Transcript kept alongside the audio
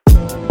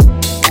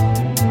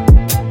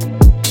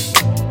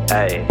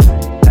Hey,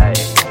 hey,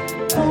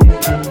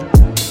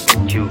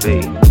 QB,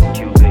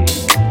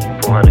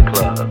 400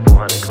 club,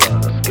 let's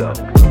go.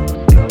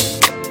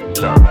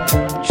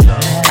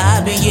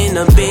 I be in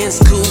a Benz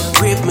Coupe,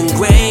 gripping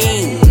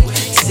grain.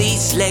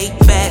 Seats laid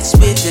back,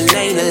 switching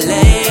lane to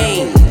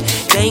lane.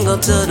 Dangle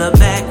to the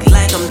back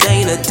like I'm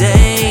Dana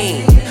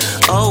Dane.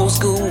 Old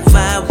school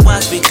vibe,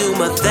 watch me do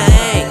my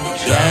thing.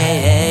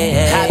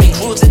 Yeah. I be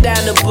cruising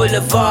down the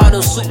boulevard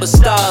on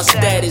superstar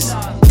status.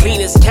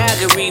 Clean as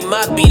Calgary,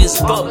 my beat is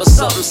bump or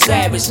something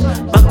savage.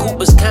 My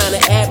coupe is kinda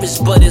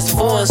average, but it's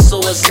foreign, so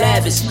it's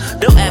lavish.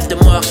 No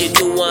aftermarket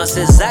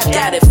nuances, I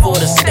got it for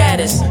the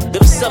status.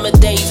 Them summer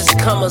days is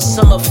coming,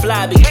 summer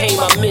fly became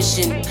my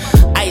mission.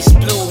 Ice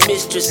blue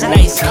mistress,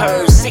 nice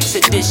curves, 6th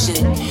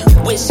edition.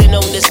 Wishing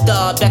on the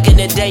star back in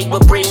the day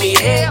would bring me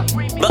here.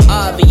 But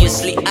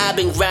obviously, I've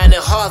been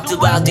grinding hard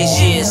throughout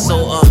these years.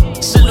 So,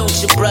 salute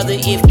your brother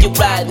if you're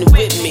riding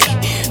with me.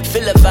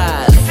 Feel a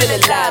vibe, feel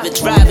alive and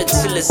drive it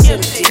till it's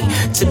empty.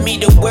 To me,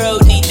 the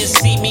world need to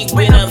see me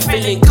when I'm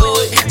feeling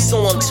good.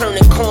 So I'm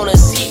turning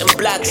corners, hitting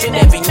blocks in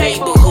every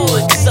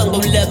neighborhood. Some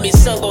gon' love me,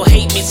 some gon'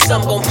 hate me,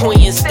 some gon' point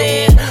and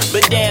stare.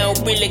 But they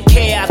don't really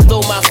care, I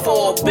throw my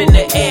four up in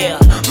the air.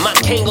 My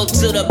can't go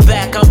to the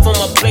back, I'm from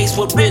a place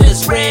where real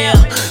is rare.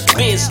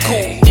 Benz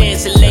Coupe,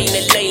 dancing lane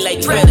to lane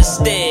like Fred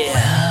Astaire.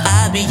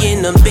 I be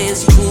in the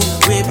Benz Coupe,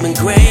 gripping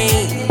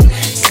grain.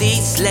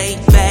 Seats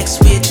laid back,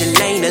 switching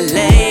lane to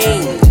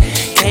lane.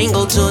 Can't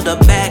go to the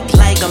back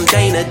like I'm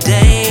Dana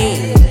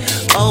Dane.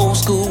 Old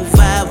school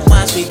vibe,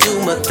 watch me do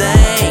my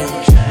thing.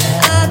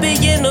 I be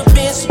in the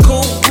Benz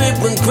Coupe,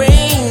 gripping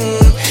grain.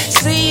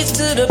 Seats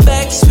to the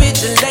back,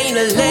 switching lane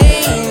to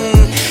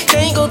lane.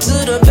 Can't go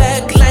to the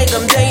back like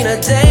I'm Dana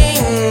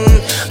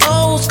Dane.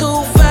 Old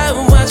school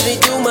vibe, watch me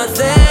do my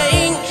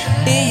thing.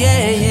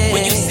 Yeah.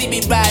 When you see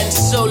me riding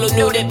solo,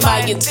 know that my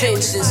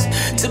intentions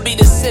to be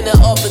the center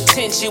of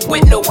attention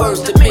with no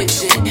words to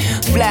mention.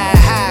 Fly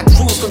high,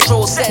 cruise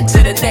control set to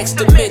the next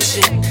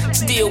dimension.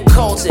 Still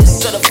causing,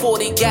 so the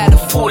 40 got a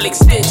full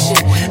extension.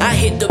 I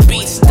hit the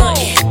beat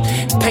stunting,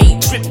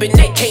 paint tripping,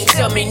 they can't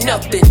tell me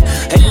nothing.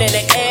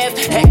 Atlantic Ave,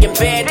 hacking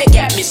bad, they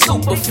got me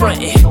super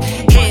frontin'.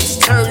 Heads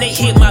turn, they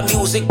hear my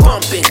music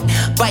bumping.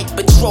 Bike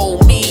patrol,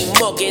 me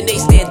mugging, they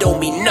stand on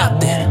me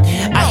nothing.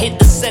 I hit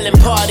the selling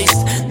parties,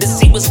 the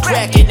sea was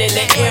cracking in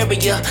the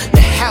area.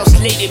 The house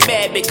lady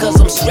mad because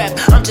I'm strapped,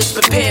 I'm just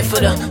prepared for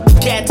the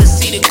cat to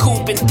see the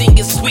coupe and think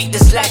it's sweet,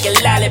 just like a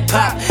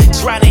lollipop.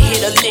 Trying to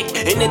hit a lick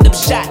and end up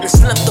shot and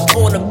slumped up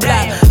on the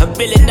block. I'm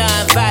really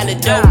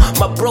non-violent though,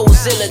 my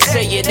brozilla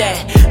tell you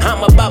that.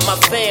 I'm about my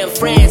fam,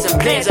 friends, and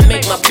plans to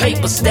make my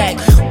paper stack.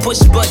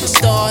 Push button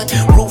start,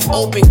 roof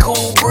open,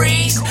 cool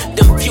breeze.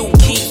 Them few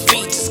key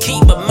features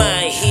keep my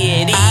mind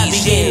here.